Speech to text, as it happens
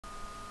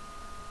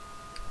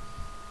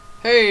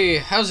Hey,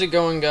 how's it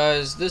going,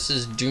 guys? This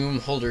is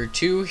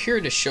Doomholder2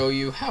 here to show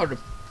you how to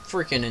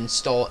freaking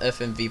install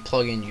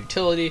FNVPlugin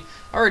utility.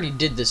 I already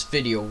did this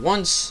video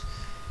once,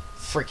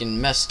 freaking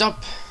messed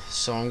up,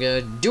 so I'm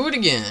gonna do it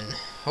again.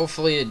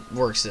 Hopefully it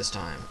works this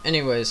time.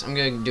 Anyways, I'm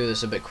gonna do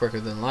this a bit quicker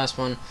than the last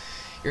one.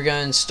 You're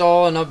gonna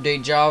install and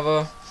update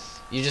Java.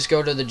 You just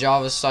go to the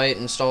Java site,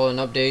 install and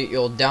update.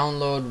 You'll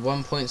download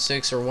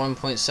 1.6 or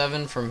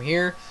 1.7 from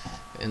here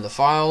in the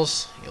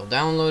files. You'll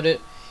download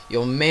it.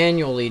 You'll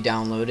manually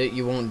download it.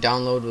 You won't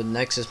download with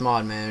Nexus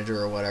Mod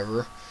Manager or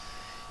whatever.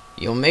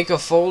 You'll make a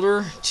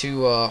folder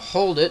to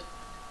hold it,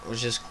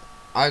 which is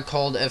I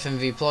called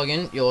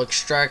FNVPlugin. You'll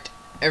extract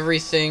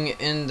everything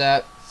in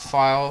that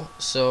file.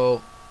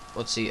 So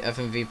let's see,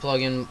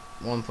 FNVPlugin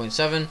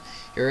 1.7.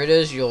 Here it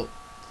is. You'll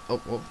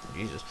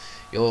Jesus.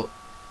 You'll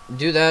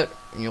do that,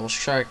 and you'll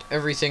extract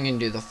everything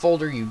into the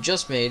folder you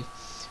just made,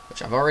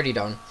 which I've already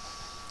done.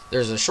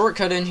 There's a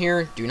shortcut in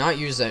here. Do not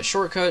use that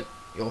shortcut.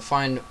 You'll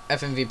find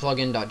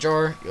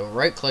fnvplugin.jar, you'll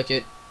right click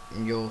it,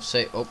 and you'll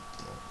say, you'll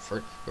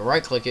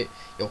right click it,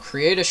 you'll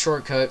create a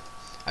shortcut.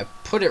 I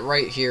put it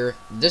right here.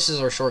 This is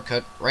our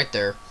shortcut right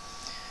there.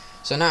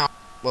 So now,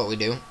 what we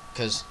do,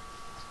 because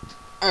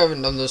I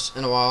haven't done this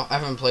in a while, I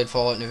haven't played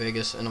Fallout New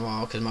Vegas in a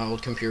while, because my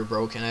old computer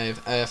broke, and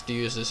I have to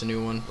use this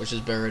new one, which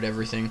is better at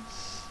everything.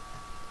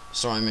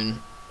 So I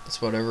mean,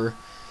 it's whatever.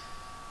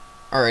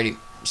 Alrighty,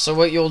 so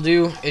what you'll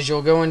do is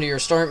you'll go into your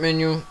start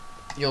menu,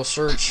 you'll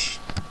search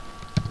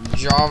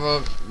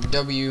Java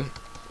W,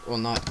 well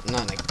not in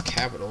a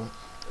capital,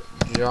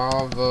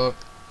 Java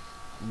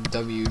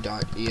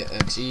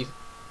W.exe.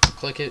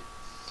 Click it.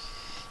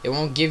 It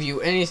won't give you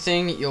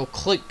anything. You'll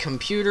click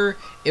computer.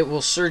 It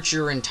will search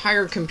your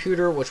entire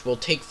computer, which will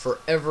take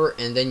forever,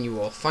 and then you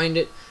will find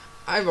it.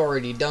 I've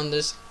already done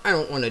this. I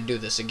don't want to do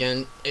this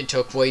again. It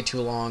took way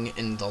too long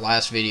in the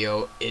last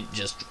video.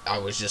 I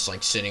was just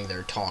like sitting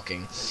there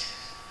talking.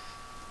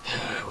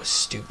 It was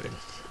stupid.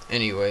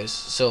 Anyways,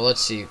 so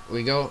let's see.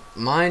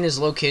 Mine is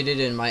located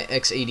in my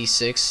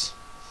x86,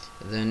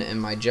 then in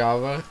my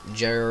Java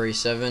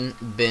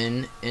JRE7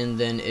 bin, and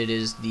then it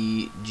is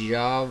the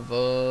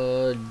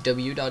Java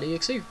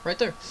W.exe right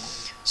there.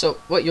 So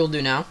what you'll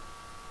do now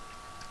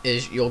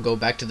is you'll go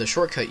back to the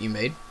shortcut you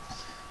made,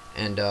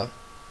 and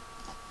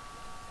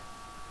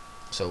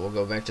so we'll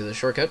go back to the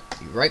shortcut.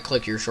 You right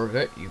click your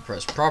shortcut, you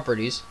press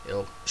properties,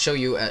 it'll show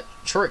you at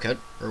shortcut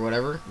or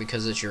whatever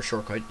because it's your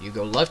shortcut. You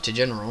go left to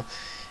general,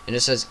 and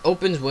it says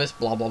opens with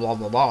blah blah blah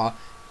blah blah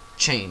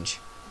change.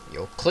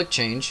 You'll click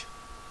change.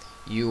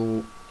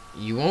 You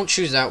won't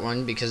choose that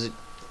one because it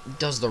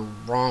does the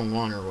wrong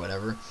one or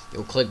whatever.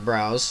 You'll click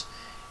browse.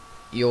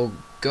 You'll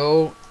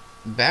go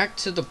back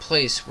to the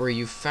place where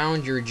you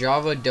found your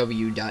Java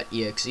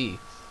W.exe.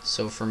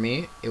 So for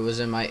me, it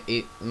was in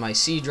my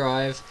C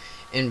drive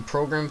in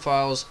program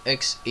files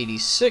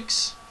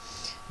x86.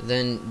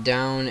 Then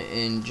down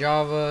in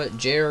Java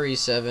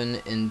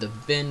JRE7 in the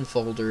bin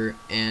folder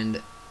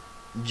and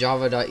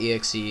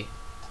Java.exe,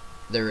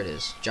 there it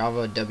is,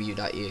 Java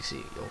W.exe.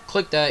 You'll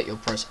click that, you'll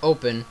press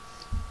open,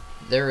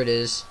 there it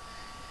is,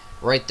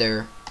 right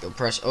there. You'll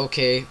press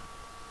OK,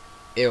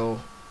 it'll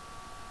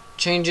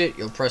change it,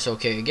 you'll press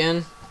OK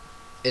again.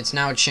 It's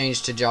now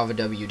changed to Java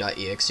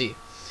W.exe.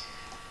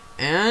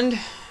 And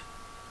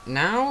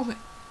now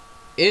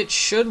it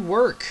should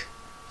work.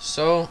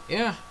 So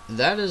yeah,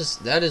 that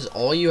is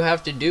all you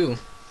have to do.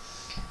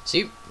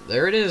 See,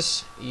 there it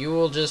is. You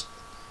will just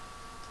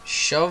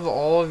shove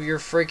all of your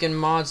freaking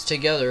mods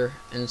together,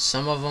 and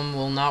some of them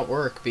will not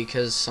work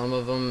because some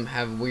of them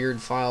have weird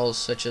files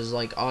such as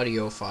like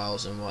audio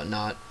files and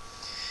whatnot,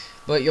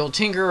 but you'll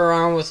tinker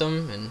around with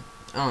them, and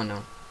I don't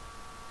know.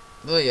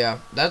 But yeah,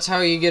 that's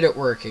how you get it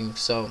working.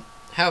 So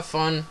have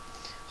fun.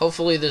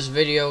 Hopefully this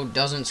video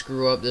doesn't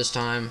screw up this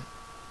time.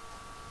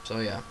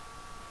 So yeah,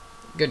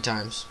 good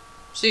times.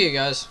 See you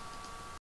guys.